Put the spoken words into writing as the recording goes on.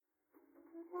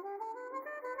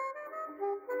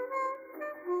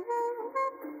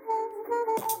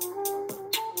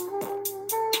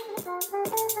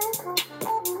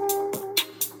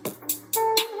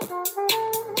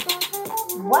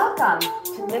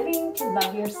Living to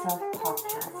Love Yourself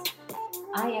podcast.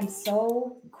 I am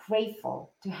so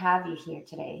grateful to have you here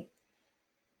today.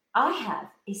 I have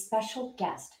a special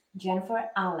guest, Jennifer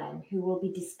Allen, who will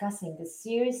be discussing the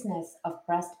seriousness of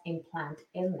breast implant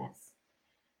illness.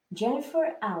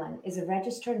 Jennifer Allen is a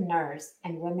registered nurse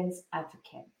and women's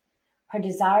advocate. Her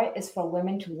desire is for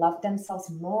women to love themselves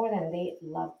more than they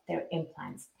love their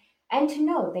implants and to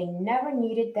know they never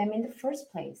needed them in the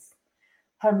first place.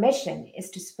 Her mission is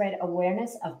to spread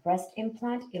awareness of breast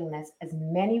implant illness, as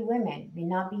many women may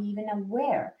not be even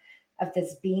aware of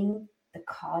this being the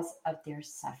cause of their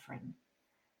suffering.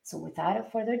 So, without a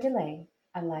further delay,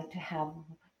 I'd like to have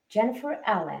Jennifer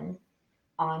Allen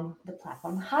on the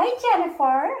platform. Hi,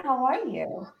 Jennifer. How are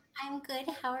you? I'm good.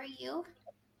 How are you?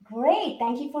 Great.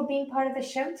 Thank you for being part of the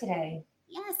show today.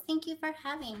 Yes, thank you for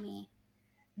having me.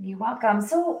 You're welcome.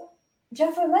 So,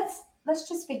 Jennifer, let's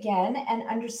just begin and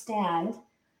understand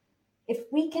if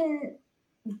we can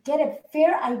get a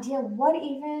fair idea what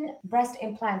even breast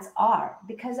implants are,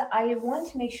 because I want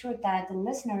to make sure that the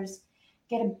listeners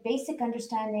get a basic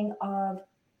understanding of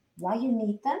why you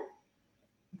need them,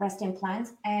 breast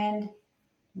implants, and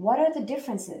what are the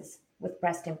differences with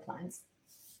breast implants.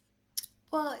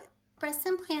 Well, breast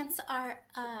implants are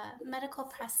medical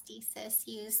prosthesis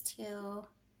used to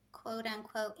quote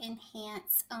unquote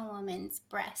enhance a woman's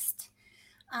breast.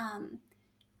 Um,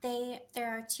 there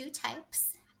are two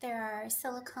types. There are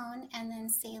silicone and then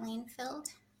saline filled,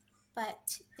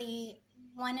 but the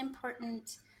one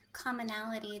important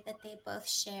commonality that they both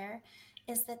share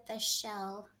is that the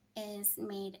shell is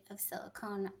made of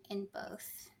silicone in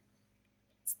both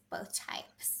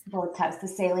types. Both types, the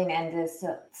saline and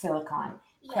the silicone.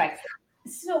 Yes. Correct.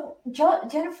 So,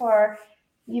 Jennifer,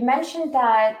 you mentioned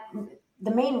that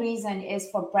the main reason is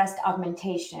for breast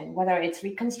augmentation, whether it's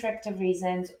reconstructive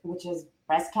reasons, which is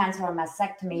breast cancer or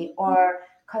mastectomy, or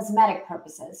cosmetic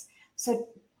purposes. So,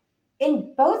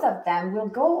 in both of them, we'll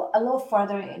go a little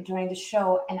further during the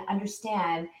show and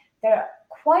understand there are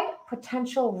quite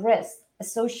potential risks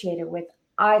associated with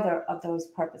either of those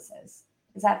purposes.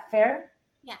 Is that fair?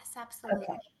 Yes, absolutely.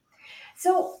 Okay.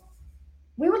 So,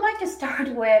 we would like to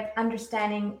start with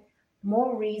understanding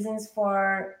more reasons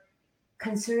for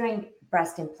considering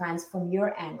breast implants from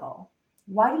your angle.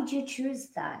 Why did you choose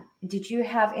that? Did you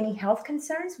have any health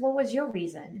concerns? What was your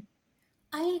reason?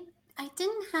 I I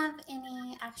didn't have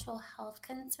any actual health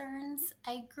concerns.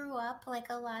 I grew up like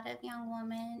a lot of young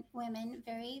women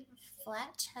very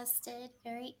flat chested,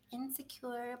 very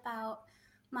insecure about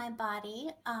my body.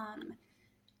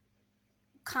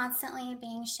 Constantly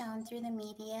being shown through the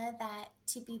media that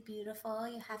to be beautiful,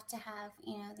 you have to have,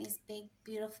 these big,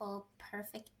 beautiful,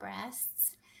 perfect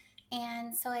breasts.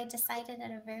 And so I decided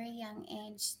at a very young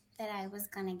age that I was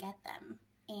going to get them.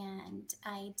 And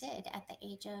I did at the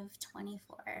age of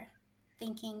 24,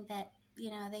 thinking that,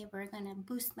 they were going to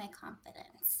boost my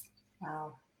confidence.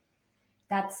 Wow,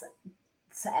 that's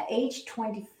so at age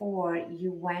 24,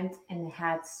 you went and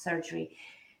had surgery.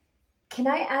 Can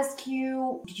I ask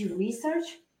you, did you research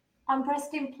on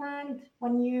breast implant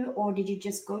or did you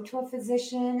just go to a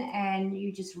physician and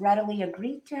you just readily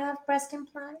agreed to have breast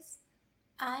implants?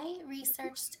 I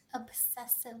researched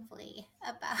obsessively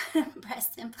about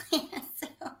breast implants.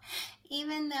 So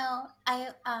even though I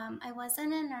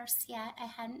wasn't a nurse yet, I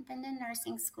hadn't been to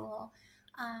nursing school,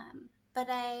 but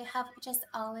I have just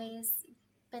always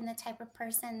been the type of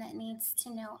person that needs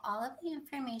to know all of the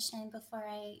information before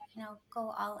I,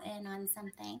 go all in on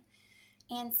something.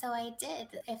 And so I did.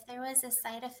 If there was a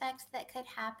side effect that could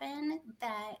happen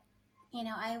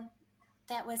I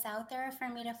that was out there for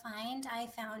me to find, I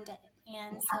found it.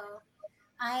 And so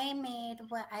I made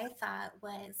what I thought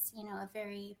was, a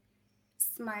very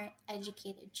smart,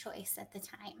 educated choice at the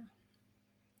time.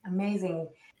 Amazing.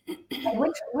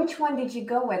 Which one did you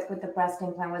go with the breast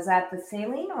implant? Was that the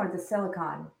saline or the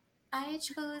silicone? I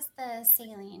chose the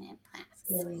saline implants.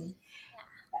 Saline.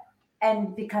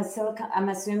 And because silicone, I'm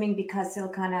assuming because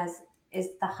silicone is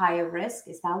the higher risk.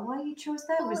 Is that why you chose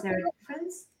that? Was Well, there a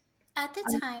difference? at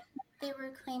the time, they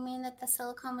were claiming that the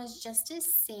silicone was just as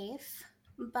safe,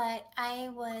 but I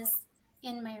was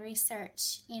in my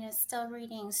research, still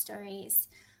reading stories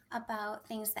about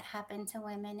things that happened to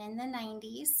women in the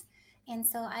 90s. And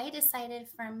so I decided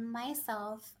for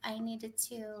myself I needed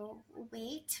to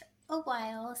wait a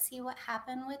while, see what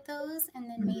happened with those, and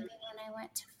then maybe when I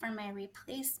went for my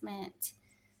replacement,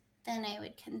 then I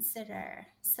would consider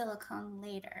silicone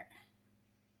later.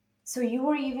 So you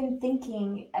were even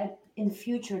thinking in the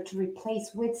future to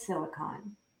replace with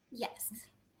silicone. Yes.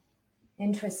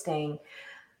 Interesting.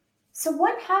 So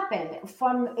what happened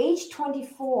from age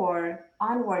 24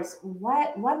 onwards?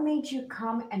 What made you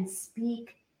come and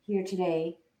speak here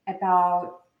today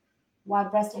about why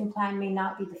breast implant may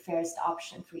not be the fairest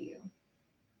option for you?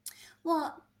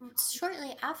 Well,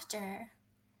 shortly after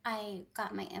I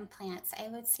got my implants, I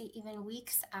would say even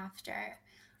weeks after,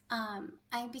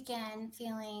 I began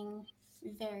feeling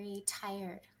very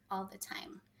tired all the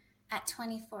time at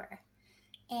 24.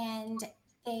 And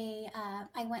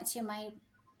I went to my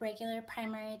regular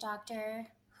primary doctor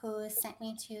who sent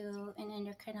me to an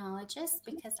endocrinologist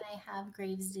because I have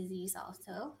Graves' disease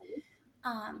also.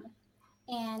 Um,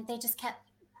 and they just kept,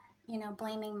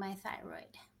 blaming my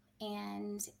thyroid.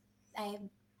 And I've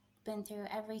been through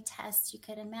every test you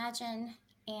could imagine,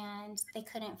 and they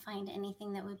couldn't find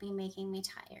anything that would be making me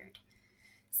tired.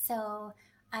 So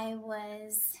I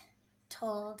was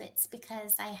told it's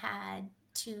because I had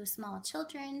two small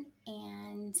children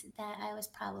and that I was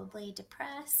probably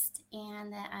depressed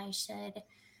and that I should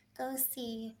go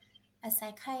see a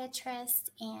psychiatrist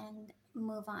and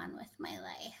move on with my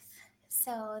life.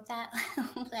 So that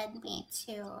led me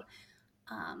to,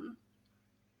 um,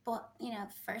 well,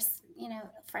 first,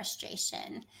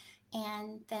 frustration,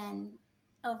 and then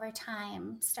over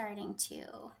time starting to,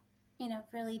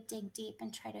 really dig deep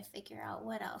and try to figure out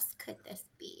what else could this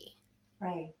be.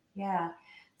 Right. Yeah.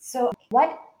 So,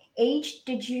 what age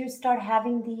did you start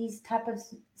having these type of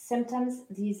symptoms,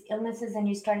 these illnesses, and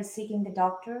you started seeking the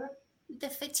doctor? The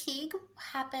fatigue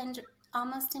happened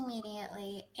almost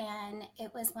immediately, and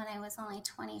it was when I was only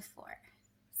 24.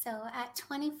 So at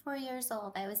 24 years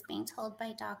old, I was being told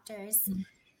by doctors,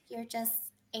 you're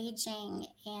just aging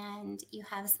and you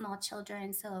have small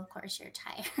children, so of course you're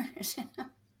tired. Yeah.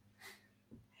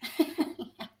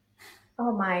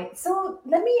 Oh my. So,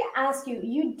 let me ask you,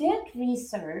 you did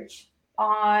research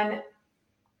on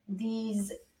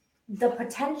these the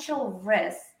potential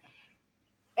risks,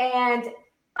 and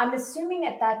I'm assuming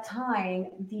at that time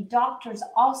the doctors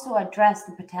also addressed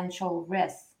the potential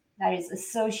risks that is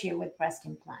associated with breast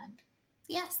implant.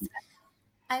 Yes,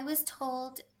 I was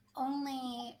told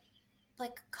only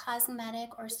like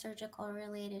cosmetic or surgical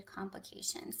related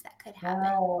complications that could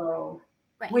happen. Oh,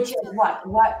 Right. which is what?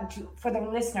 For the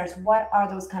listeners, what are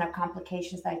those kind of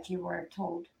complications that you were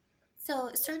told?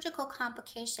 So, surgical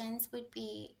complications would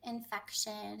be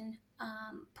infection,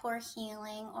 poor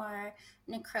healing, or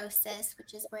necrosis,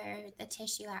 which is where the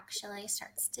tissue actually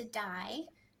starts to die.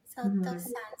 So, those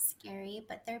Mhm. sound scary,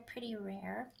 but they're pretty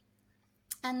rare.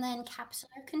 And then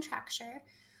capsular contracture,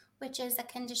 which is a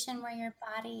condition where your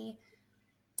body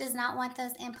does not want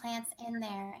those implants in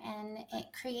there, and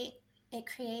it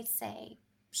creates a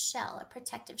shell, a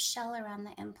protective shell around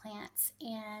the implants,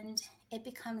 and it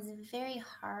becomes very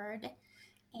hard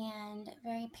and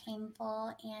very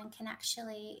painful and can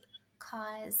actually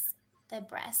cause the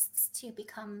breasts to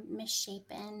become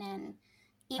misshapen and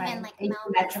even Right, like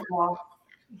malform. asymmetrical.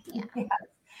 Yeah.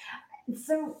 Yeah.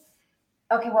 So,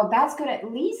 okay, well, that's good.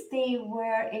 At least they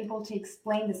were able to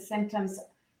explain the symptoms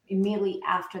immediately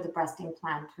after the breast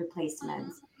implant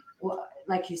replacements. Mhm. Well,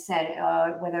 like you said,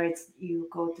 whether it's you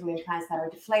go through implants that are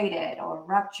deflated or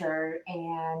ruptured,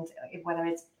 and whether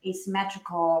it's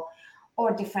asymmetrical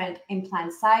or different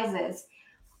implant sizes.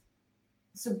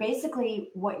 So basically,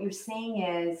 what you're saying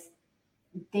is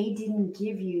they didn't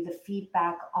give you the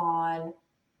feedback on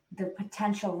the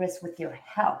potential risk with your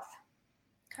health.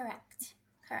 Correct.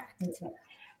 Correct. Okay.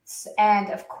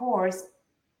 And of course,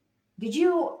 did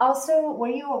you also, were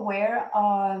you aware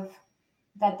of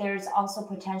that there's also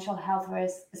potential health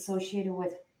risks associated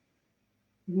with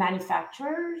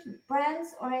manufacturers,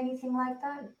 brands, or anything like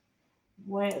that?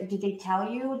 Where did they tell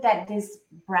you that this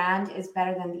brand is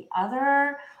better than the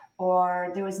other,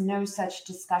 or there was no such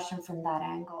discussion from that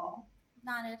angle?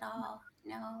 Not at all.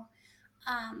 No.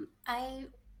 I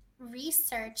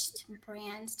researched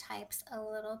brand types a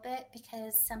little bit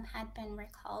because some had been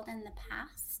recalled in the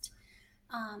past.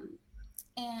 Um,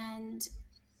 and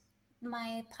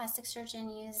my plastic surgeon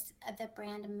used the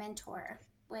brand Mentor,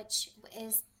 which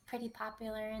is pretty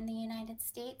popular in the United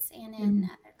States and in Mhm.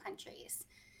 other countries.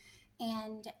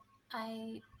 And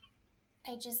I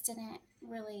I just didn't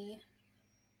really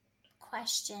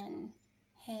question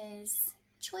his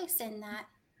choice in that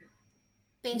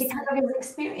based Because on, of his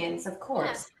experience, of yeah,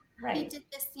 course. he Right. did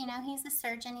this, he's a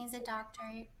surgeon, he's a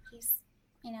doctor, he's,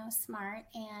 smart.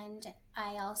 And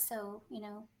I also,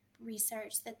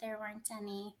 researched that there weren't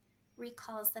any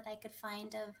recalls that I could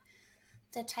find of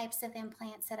the types of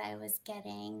implants that I was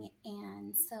getting.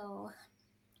 And so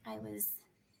I was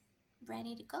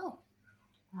ready to go.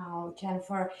 Wow,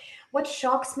 Jennifer. What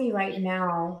shocks me right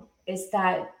now is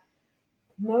that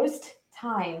most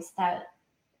times that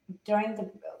during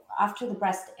the after the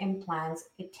breast implants,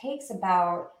 it takes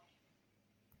about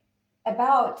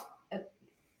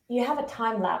you have a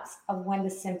time lapse of when the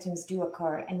symptoms do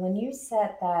occur. And when you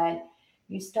said that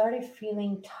you started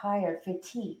feeling tired,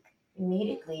 fatigue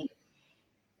immediately,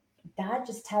 that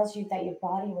just tells you that your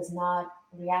body was not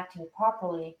reacting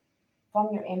properly from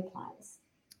your implants.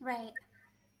 Right,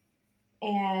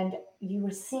 And you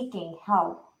were seeking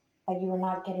help, but you were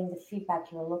not getting the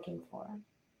feedback you were looking for.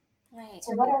 right.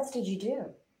 So, what else did you do?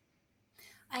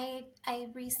 I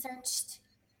researched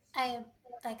I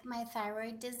like my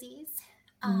thyroid disease.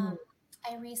 Mhm. Um,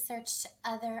 I researched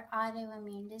other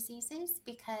autoimmune diseases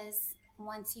because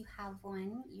once you have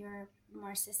one, you're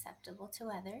more susceptible to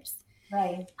others.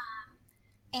 Right.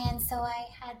 And so I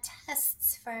had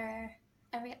tests for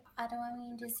every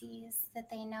autoimmune disease that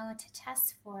they know to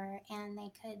test for, and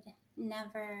they could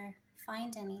never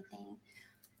find anything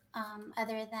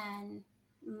other than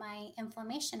my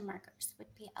inflammation markers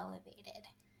would be elevated.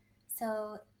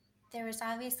 So there was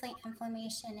obviously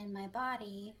inflammation in my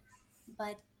body,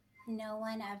 but no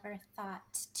one ever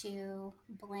thought to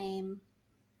blame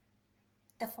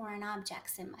the foreign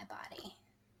objects in my body.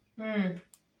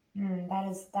 Mm.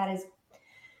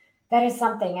 That is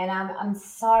something, and I'm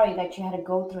sorry that you had to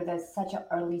go through this such an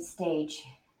early stage,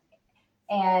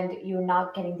 and you're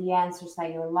not getting the answers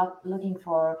that you're looking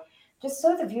for. Just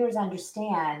so the viewers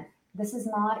understand, this is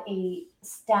not a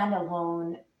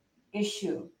standalone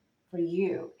issue for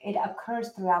you. It occurs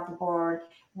throughout the board,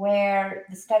 where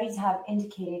the studies have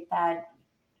indicated that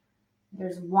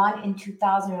there's one in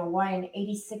 2,000 or one in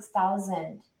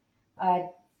 86,000 uh,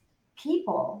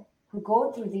 people who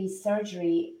go through these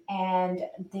surgery, and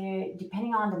they,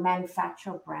 depending on the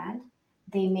manufacturer brand,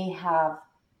 they may have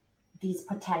these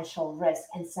potential risks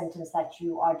and symptoms that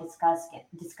you are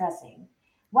discussing.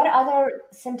 What other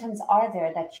symptoms are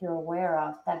there that you're aware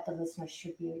of that the listeners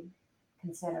should be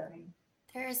considering?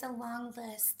 There is a long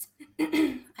list.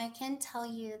 I can tell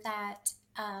you that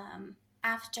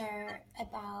after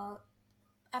about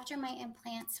after my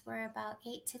implants were about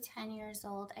 8 to 10 years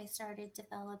old, I started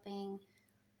developing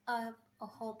a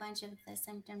whole bunch of the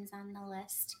symptoms on the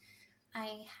list.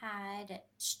 I had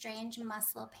strange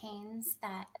muscle pains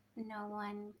that no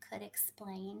one could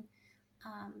explain,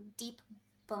 deep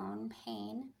bone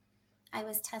pain. I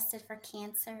was tested for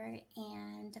cancer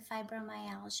and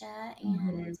fibromyalgia, Mm-hmm.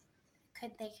 and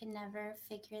they could never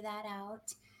figure that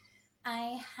out.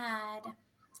 I had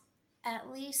at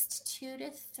least 2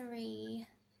 to 3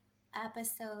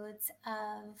 episodes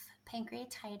of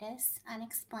pancreatitis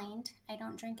unexplained. I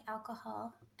don't drink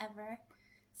alcohol ever,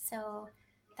 so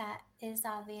that is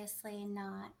obviously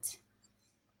not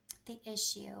the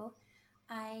issue.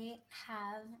 I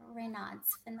have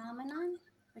Raynaud's phenomenon,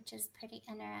 which is pretty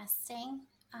interesting.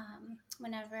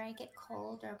 Whenever I get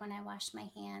cold or when I wash my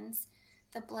hands,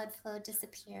 the blood flow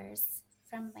disappears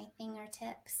from my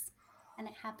fingertips and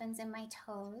it happens in my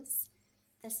toes.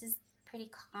 This is pretty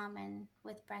common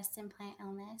with breast implant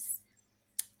illness.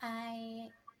 I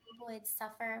would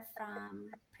suffer from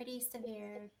pretty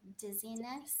severe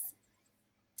dizziness.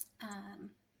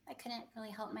 I couldn't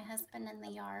really help my husband in the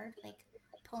yard, like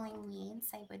pulling weeds,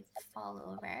 I would fall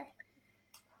over.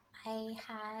 I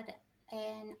had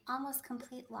an almost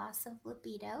complete loss of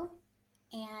libido,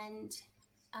 and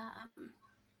um,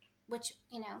 which,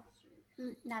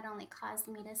 not only caused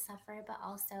me to suffer, but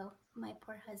also my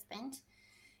poor husband.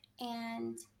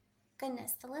 And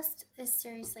goodness, the list is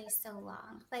seriously so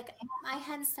long. Like, I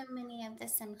had so many of the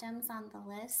symptoms on the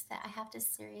list that I have to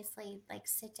seriously like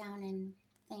sit down and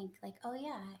think like, oh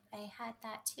yeah, I had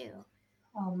that too.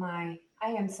 Oh my, I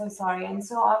am so sorry. And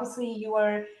so obviously you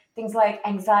were things like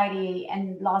anxiety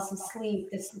and loss of sleep.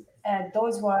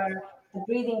 Those were the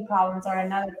breathing problems are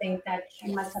another thing that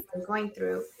you must Yes. have been going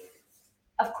through.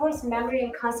 Of course, memory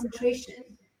and concentration.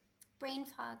 Brain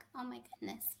fog. Oh my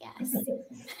goodness. Yes.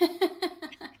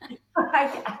 I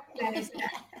can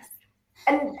understand. Yes.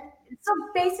 And so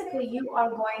basically, you are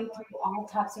going through all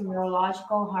types of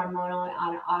neurological, hormonal,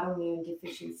 and autoimmune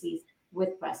deficiencies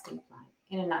with breast implant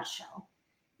in a nutshell.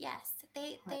 Yes.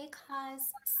 They cause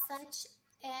such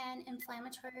an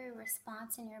inflammatory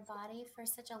response in your body for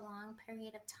such a long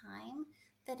period of time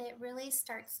that it really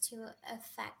starts to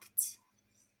affect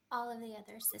all of the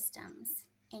other systems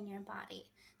in your body.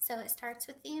 So it starts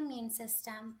with the immune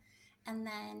system and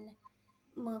then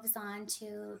moves on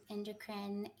to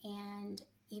endocrine and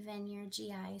even your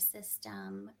GI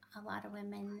system. A lot of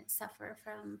women suffer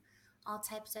from all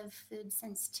types of food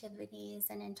sensitivities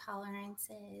and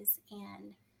intolerances,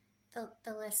 and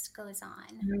the list goes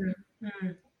on.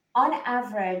 Mhm. On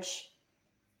average,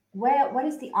 what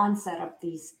is the onset of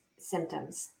these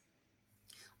symptoms?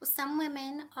 Well, some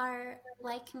women are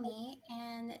like me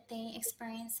and they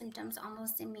experience symptoms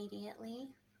almost immediately.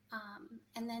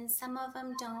 And then some of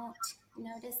them don't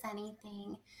notice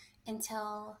anything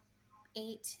until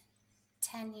 8,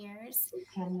 10 years.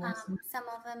 10 years. Some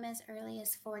of them as early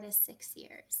as 4 to 6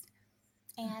 years.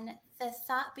 And the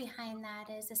thought behind that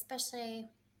is, especially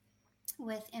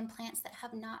with implants that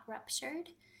have not ruptured,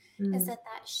 is Mm. that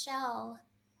that shell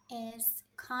is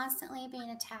constantly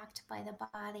being attacked by the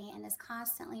body and is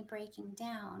constantly breaking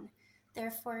down,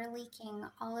 therefore leaking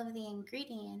all of the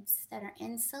ingredients that are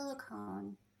in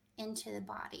silicone into the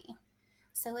body.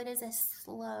 So it is a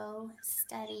slow,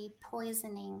 steady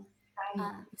poisoning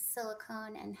Right. of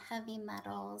silicone and heavy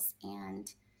metals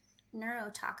and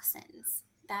neurotoxins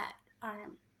that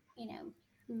are, you know,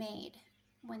 made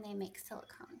when they make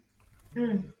silicone.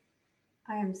 Mm.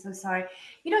 I am so sorry.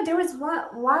 There was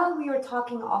one while we were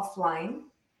talking offline.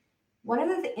 One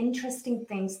of the interesting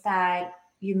things that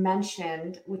you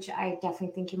mentioned, which I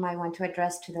definitely think you might want to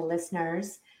address to the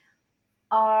listeners,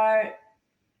 are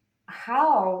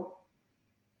how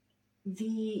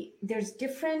there's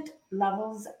different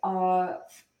levels of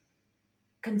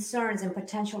concerns and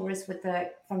potential risks with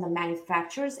the from the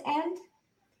manufacturer's end,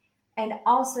 and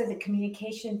also the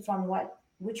communication from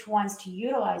which ones to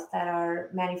utilize that are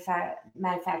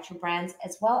manufacturer brands,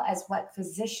 as well as what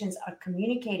physicians are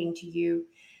communicating to you,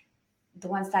 the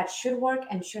ones that should work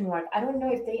and shouldn't work. I don't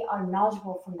know if they are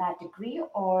knowledgeable from that degree,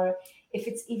 or if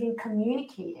it's even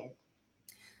communicated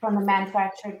from the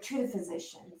manufacturer to the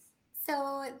physicians.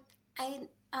 So I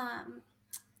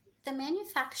the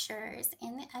manufacturers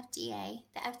and the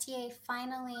FDA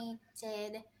finally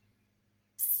did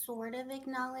sort of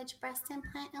acknowledge breast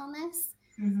implant illness.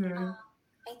 Mm-hmm.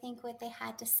 I think what they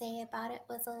had to say about it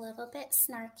was a little bit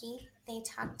snarky. They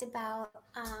talked about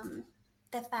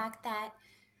the fact that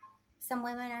some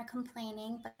women are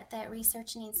complaining, but that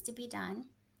research needs to be done.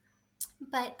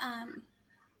 But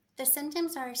the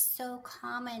symptoms are so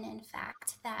common, in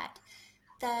fact, that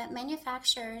the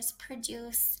manufacturers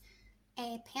produce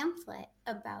a pamphlet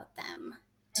about them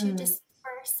to Mm.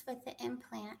 disperse with the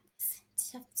implants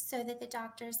so that the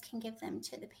doctors can give them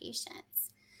to the patients.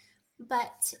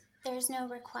 But there's no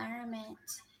requirement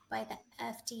by the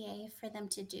FDA for them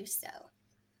to do so.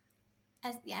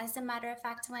 As a matter of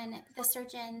fact, when the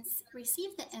surgeons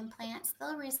receive the implants,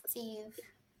 they'll receive,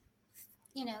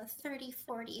 30,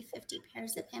 40, 50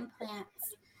 pairs of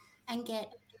implants and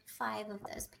get 5 of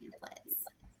those pamphlets.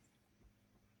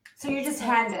 So you're just So,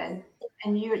 handed,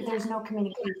 and there's yeah, no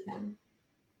communication.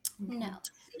 no, Okay.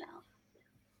 no.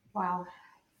 Wow.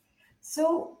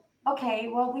 So, okay,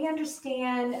 well, we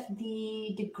understand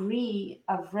the degree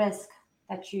of risk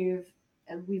that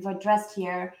we've addressed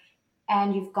here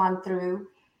and you've gone through.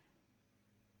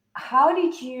 How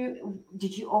did you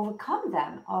overcome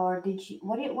them, or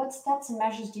what steps and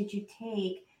measures did you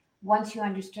take once you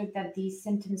understood that these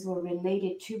symptoms were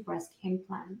related to breast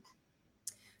implant?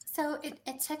 So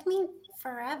it took me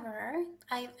forever.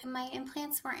 My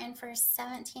implants were in for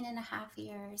 17 and a half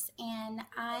years, and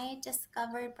I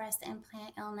discovered breast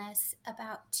implant illness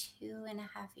about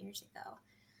 2.5 years ago.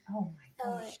 Oh my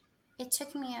So gosh. it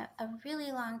took me a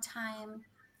really long time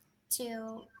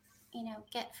to,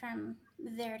 get from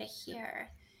there to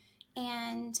here.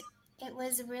 And it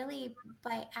was really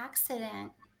by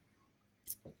accident,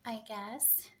 I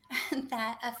guess,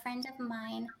 that a friend of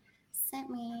mine sent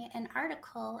me an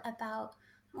article about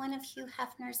one of Hugh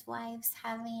Hefner's wives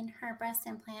having her breast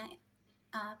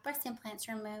implants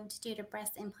removed due to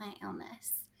breast implant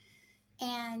illness.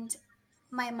 And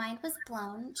my mind was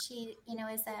blown. She,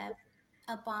 is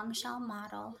a bombshell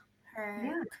model. Her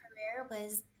Yeah. career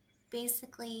was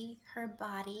basically her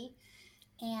body.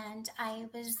 And I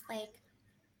was like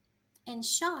in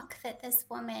shock that this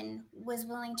woman was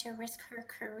willing to risk her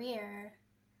career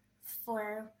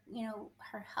for,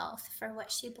 her health, for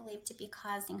what she believed to be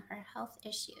causing her health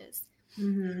issues.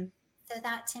 Mm-hmm. So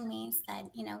that to me said,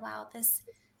 wow,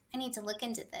 I need to look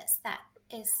into this. That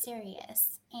is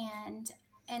serious. And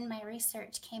in my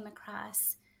research came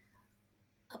across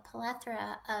a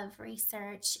plethora of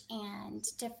research and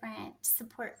different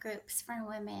support groups for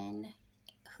women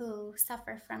who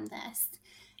suffer from this.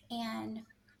 And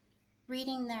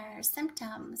reading their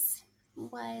symptoms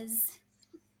was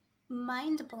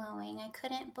mind blowing. I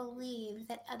couldn't believe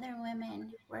that other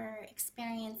women were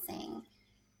experiencing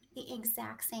the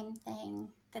exact same thing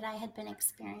that I had been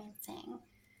experiencing,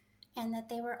 and that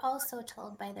they were also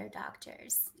told by their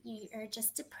doctors, you're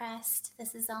just depressed.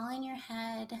 This is all in your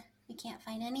head. We can't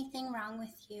find anything wrong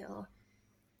with you.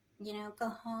 Go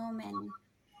home and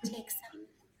take some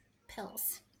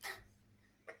pills.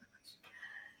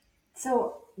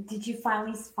 So, did you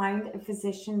finally find a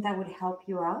physician that would help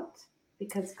you out?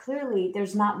 because clearly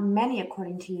there's not many,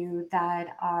 according to you,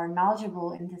 that are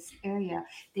knowledgeable in this area.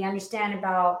 They understand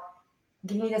about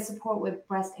giving the support with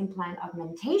breast implant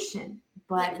augmentation,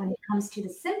 but Yeah, when it comes to the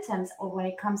symptoms, or when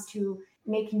it comes to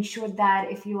making sure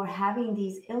that if you are having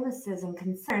these illnesses and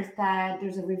concerns, that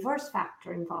there's a reverse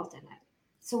factor involved in it.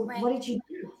 So right. what did you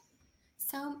do?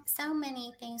 So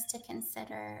many things to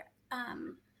consider.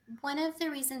 One of the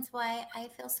reasons why I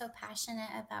feel so passionate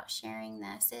about sharing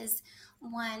this is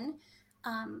one,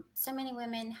 so many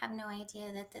women have no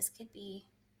idea that this could be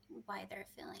why they're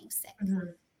feeling sick.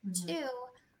 Mhm, mhm, Two,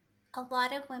 a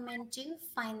lot of women do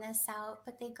find this out,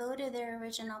 but they go to their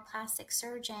original plastic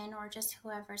surgeon or just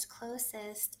whoever's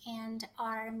closest and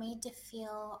are made to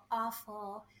feel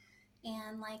awful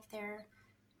and like they're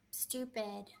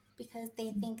stupid because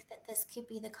they think that this could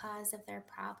be the cause of their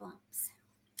problems.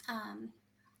 Um,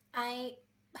 I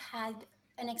had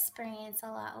an experience a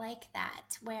lot like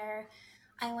that where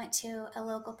I went to a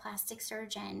local plastic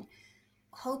surgeon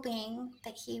hoping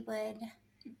that he would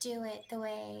do it the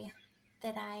way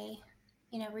that I,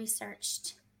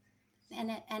 researched and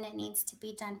it needs to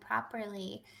be done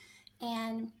properly.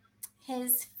 And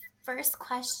his first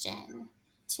question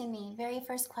to me, very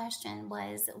first question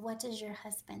was, "What does your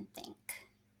husband think?"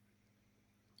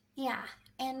 Yeah,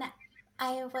 and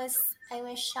I was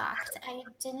shocked. I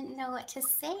didn't know what to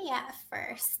say at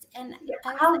first, and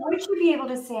I was how like, would you be able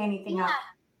to say anything "Yeah, at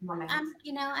the moment?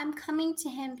 I'm coming to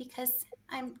him because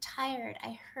I'm tired.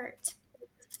 I hurt.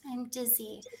 I'm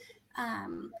dizzy.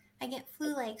 I get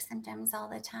flu-like symptoms all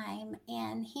the time,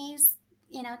 and he's,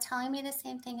 telling me the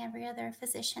same thing every other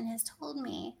physician has told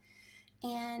me,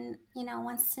 and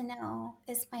wants to know,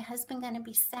 is my husband going to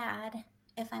be sad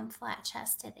if I'm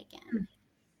flat-chested again?"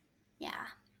 Yeah.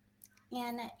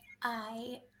 And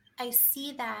I I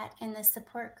see that in the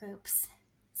support groups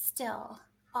still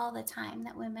all the time,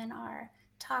 that women are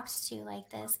talked to like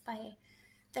this by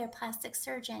their plastic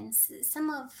surgeons, some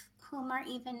of whom are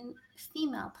even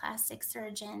female plastic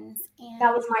surgeons. That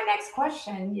And was my next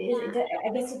question. yeah,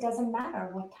 I guess it doesn't matter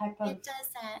what type of. it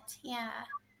doesn't. Yeah.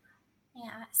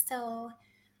 Yeah. So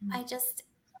I just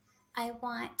I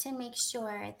want to make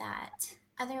sure that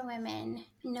other women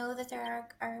know that there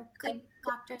are good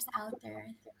doctors out there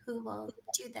who will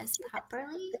do this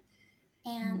properly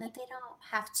and that they don't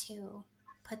have to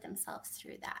put themselves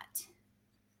through that.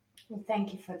 Well,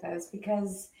 thank you for those,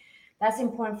 because that's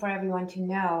important for everyone to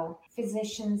know.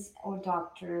 Physicians or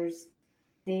doctors,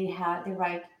 they have the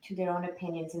right to their own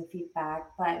opinions and feedback,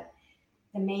 but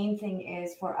the main thing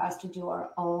is for us to do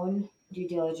our own due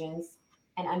diligence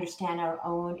and understand our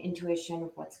own intuition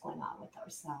of what's going on with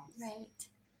ourselves. Right.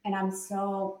 And I'm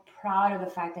so proud of the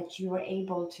fact that you were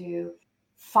able to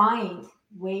find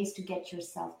ways to get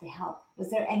yourself the help. Was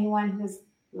there anyone who was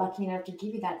lucky enough to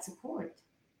give you that support?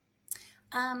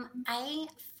 I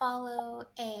follow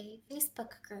a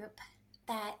Facebook group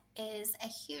that is a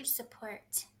huge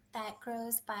support that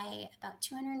grows by about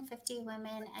 250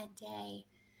 women a day.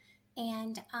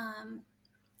 And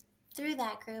through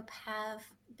that group have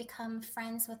become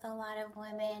friends with a lot of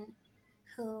women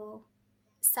who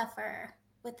suffer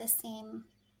with the same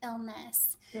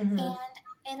illness. Mm-hmm. And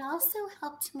it also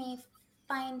helped me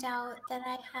find out that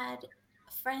I had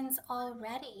friends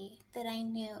already that I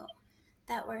knew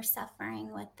that were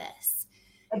suffering with this.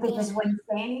 But they And just wouldn't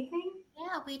say anything?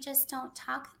 yeah, we just don't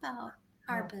talk about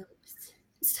our Oh. boobs.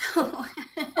 So,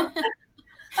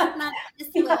 not this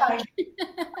Yeah, way.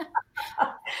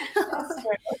 that's So,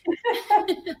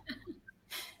 true.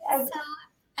 As- so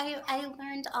I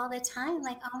learned all the time,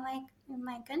 like, oh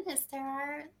my goodness, there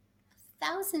are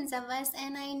thousands of us,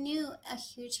 and I knew a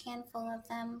huge handful of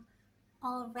them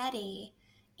already.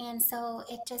 And so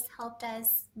it just helped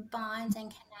us bond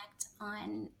and connect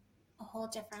on a whole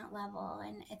different level,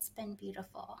 and it's been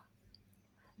beautiful.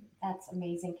 that's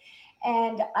amazing.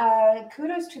 And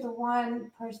kudos to the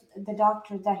one person, the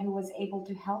doctor that who was able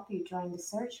to help you during the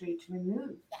surgery to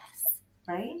remove, Yes,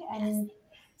 right? yes. And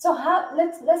so how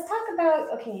let's talk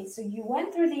about, okay, so you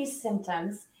went through these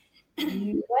symptoms,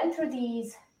 you went through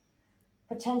these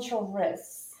potential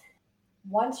risks.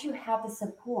 Once you have the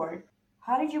support,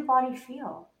 how did your body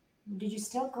feel? Did you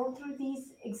still go through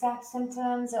these exact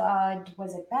symptoms?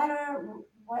 Was it better?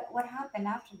 What happened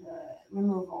after the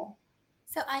removal?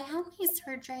 So I had my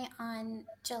surgery on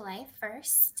July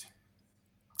 1st.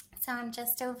 So I'm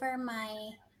just over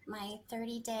my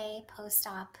 30-day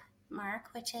post-op mark,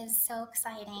 which is so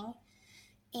exciting.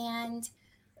 And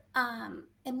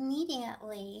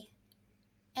immediately,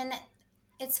 and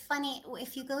it's funny,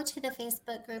 if you go to the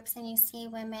Facebook groups and you see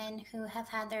women who have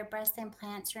had their breast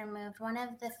implants removed, one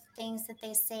of the things that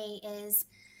they say is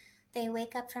they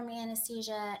wake up from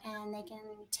anesthesia and they can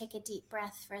take a deep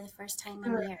breath for the first time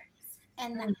in Mm, years.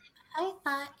 And mm. I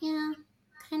thought, yeah,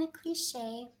 kind of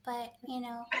cliche, but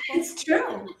we'll It's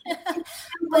true. see. It's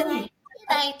But funny.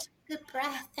 I took a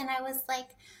breath and I was like,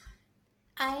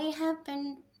 I have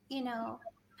been, you know,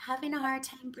 having a hard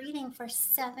time breathing for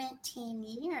 17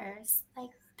 years.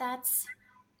 Like that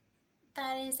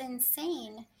is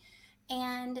insane.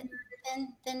 And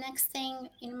then the next thing,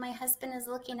 my husband is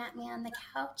looking at me on the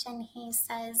couch and he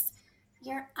says,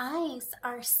 "Your eyes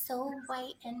are so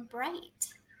white and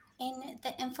bright, and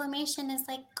the inflammation is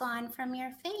like gone from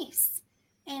your face."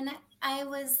 And I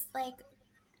was like,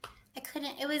 I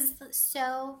couldn't, it was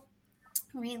so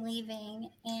relieving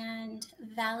and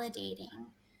validating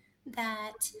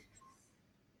that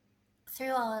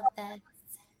through all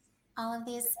of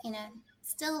these,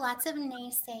 still lots of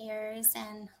naysayers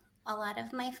and a lot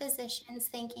of my physicians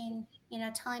thinking,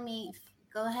 telling me,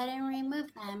 go ahead and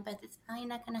remove them, but it's probably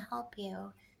not going to help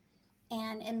you.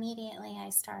 And immediately I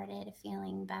started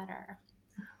feeling better.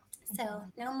 So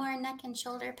no more neck and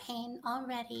shoulder pain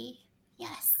already.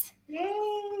 Yes. Yay!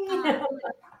 Um,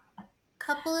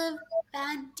 Couple of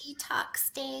bad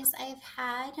detox days I've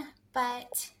had,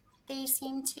 but they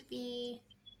seem to be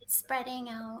spreading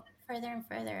out further and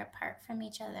further apart from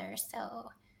each other.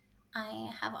 So I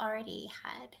have already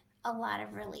had a lot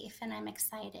of relief and I'm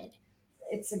excited.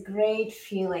 It's a great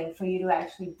feeling for you to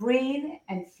actually breathe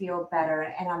and feel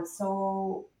better. And I'm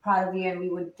so proud of you. And we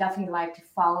would definitely like to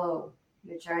follow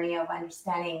your journey of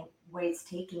understanding where it's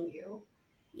taking you.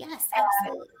 Yes,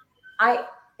 absolutely. I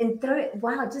in through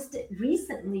wow, just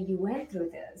recently you went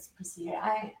through this procedure.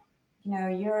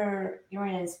 You're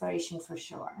an inspiration for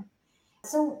sure.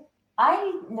 So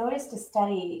I noticed a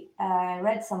study I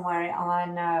read somewhere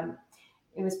on.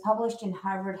 It was published in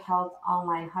Harvard Health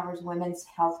Online, Harvard's Women's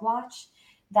Health Watch,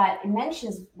 that it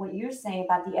mentions what you're saying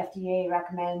about the FDA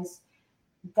recommends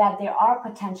that there are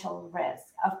potential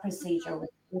risks of procedure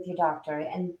with your doctor,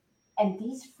 and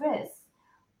these risks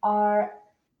are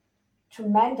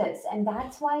tremendous, and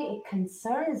that's why it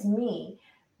concerns me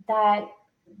that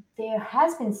there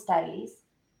has been studies,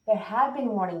 there have been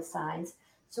warning signs.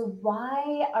 So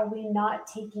why are we not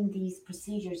taking these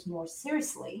procedures more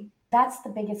seriously? That's the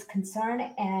biggest concern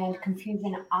and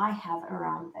confusion I have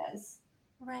around this.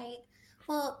 Right.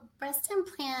 Well, breast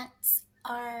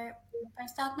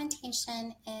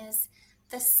augmentation is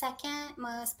the second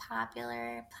most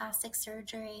popular plastic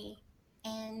surgery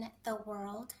in the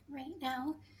world right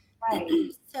now. Right,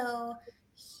 So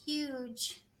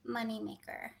huge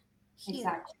moneymaker, huge.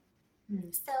 exactly.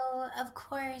 Mm. So of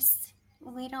course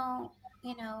we don't,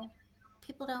 you know,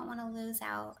 people don't want to lose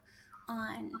out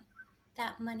on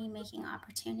that money making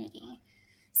opportunity.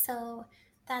 So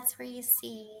that's where you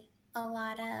see a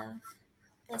lot of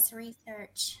this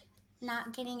research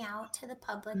not getting out to the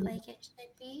public Mm. like it should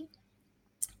be,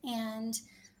 and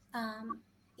um,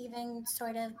 even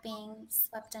sort of being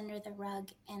swept under the rug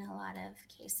in a lot of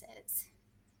cases.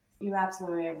 You're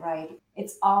absolutely right.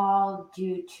 It's all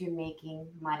due to making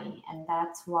money. And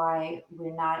that's why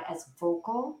we're not as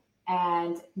vocal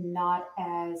and not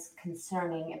as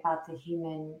concerning about the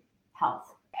human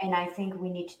health. And I think we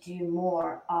need to do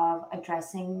more of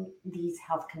addressing these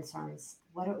health concerns.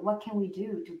 What can we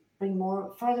do to bring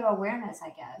more further awareness, I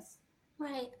guess?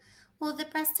 Right. Well, the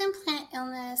breast implant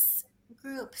illness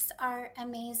groups are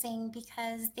amazing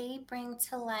because they bring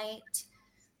to light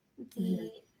Mhm.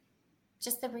 the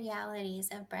just the realities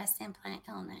of breast implant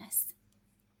illness.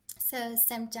 So,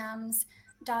 symptoms,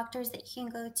 doctors that you can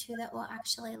go to that will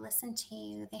actually listen to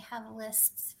you. They have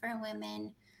lists for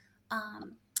women.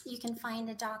 Um, you can find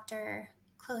a doctor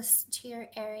close to your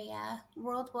area,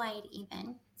 worldwide,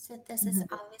 even. So, this is Mhm.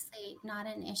 obviously not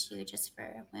an issue just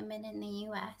for women in the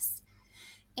US.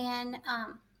 And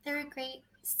they're a great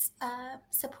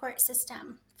support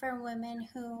system for women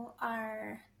who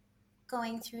are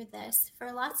going through this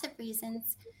for lots of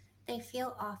reasons. They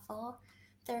feel awful.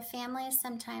 Their families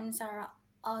sometimes are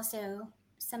also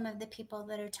some of the people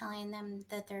that are telling them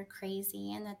that they're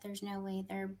crazy and that there's no way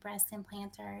their breast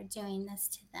implants are doing this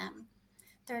to them.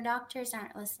 Their doctors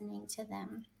aren't listening to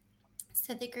them.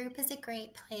 So the group is a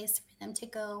great place for them to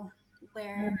go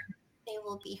where they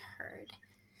will be heard.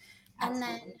 And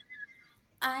then Absolutely.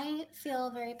 I feel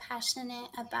very passionate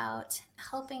about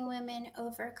helping women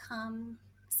overcome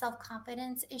self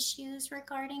confidence issues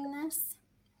regarding this,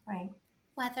 Right.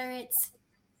 whether it's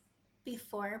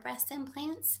before breast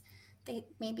implants, they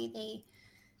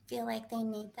feel like they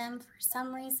need them for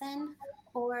some reason,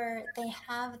 or they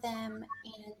have them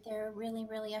and they're really,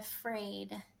 really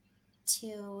afraid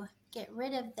to get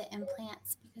rid of the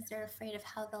implants because they're afraid of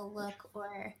how they'll look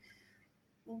or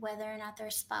whether or not their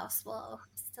spouse will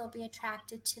still be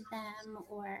attracted to them,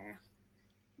 or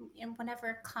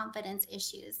whatever confidence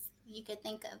issues you could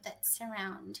think of that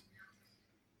surround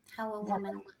how a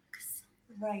woman looks.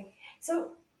 Right.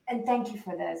 So, and thank you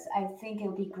for this. I think it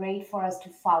would be great for us to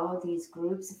follow these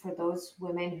groups for those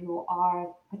women who are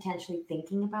potentially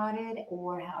thinking about it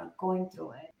or are going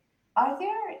through it. Are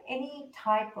there any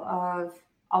type of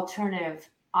alternative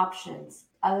options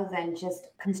other than just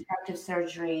constructive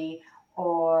surgery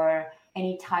or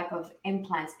any type of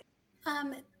implants?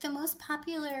 The most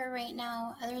popular right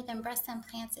now, other than breast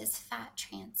implants, is fat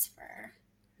transfer.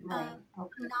 Right. Um, Okay.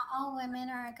 Not all women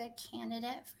are a good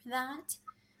candidate for that.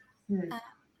 Hmm. Uh,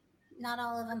 Not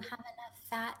all of them have enough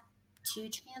fat to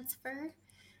transfer.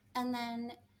 And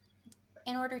then,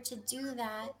 in order to do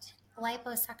that,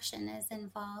 liposuction is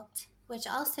involved, which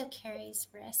also carries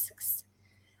risks.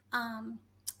 Um,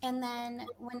 and then,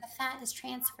 when the fat is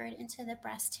transferred into the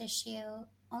breast tissue,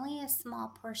 only a small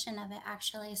portion of it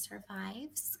actually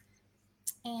survives.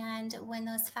 And when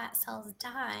those fat cells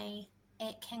die,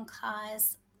 it can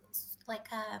cause like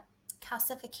a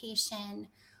calcification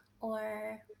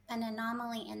or an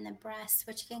anomaly in the breast,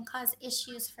 which can cause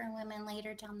issues for women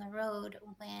later down the road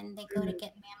when they go to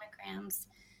get mammograms.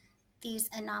 These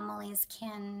anomalies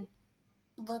can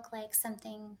look like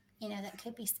something, that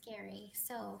could be scary.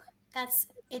 So that's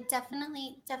it.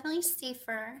 Definitely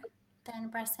safer than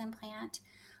breast implant,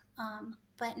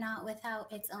 but not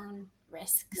without its own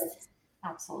risks. Yes,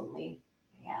 absolutely.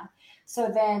 Yeah.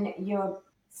 So then your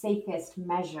safest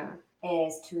measure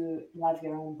is to love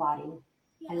your own body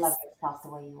and love Yes. yourself the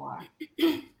way you are.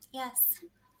 Yes,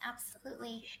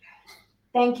 absolutely.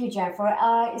 Thank you, Jennifer.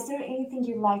 Is there anything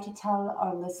you'd like to tell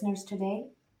our listeners today?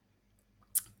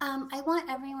 I want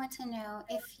everyone to know,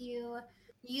 if you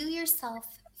yourself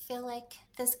feel like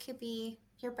this could be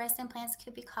your breast implants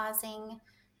could be causing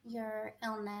your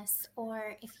illness,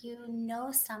 or if you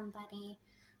know somebody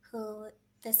who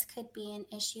this could be an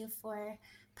issue for,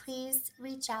 please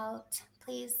reach out.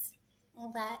 Please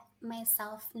let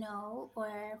myself know,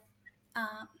 or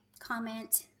um,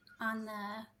 comment on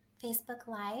the Facebook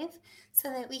Live so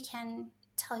that we can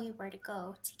tell you where to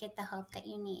go to get the help that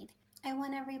you need. I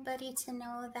want everybody to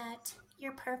know that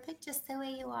you're perfect just the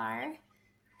way you are,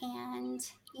 and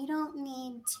you don't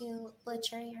need to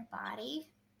butcher your body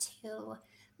to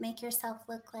make yourself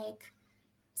look like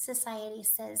society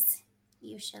says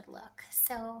you should look.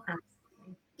 So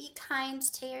be kind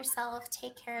to yourself,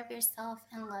 take care of yourself,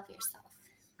 and love yourself.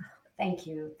 Thank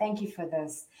you. Thank you for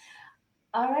this.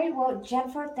 All right. Well,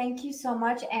 Jennifer, thank you so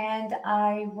much. And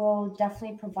I will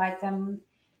definitely provide them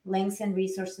links and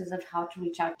resources of how to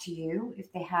reach out to you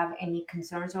if they have any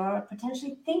concerns or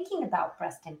potentially thinking about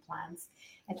breast implants.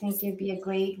 I think it'd be a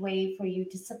great way for you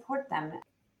to support them.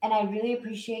 And I really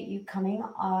appreciate you coming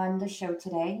on the show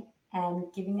today and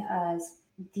giving us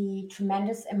the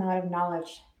tremendous amount of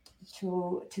knowledge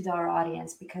to our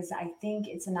audience, because I think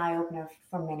it's an eye opener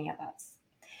for many of us.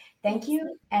 Thank Yes.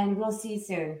 you, and we'll see you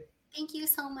soon. Thank you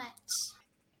so much.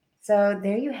 So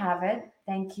there you have it.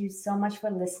 Thank you so much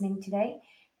for listening today.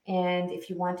 And if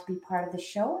you want to be part of the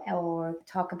show or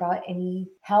talk about any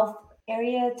health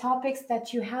area topics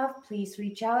that you have, please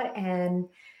reach out and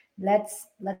let's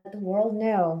let the world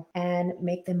know and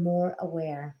make them more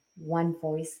aware, one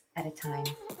voice at a time.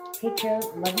 Take care.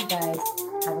 Love you guys.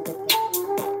 Have a good day.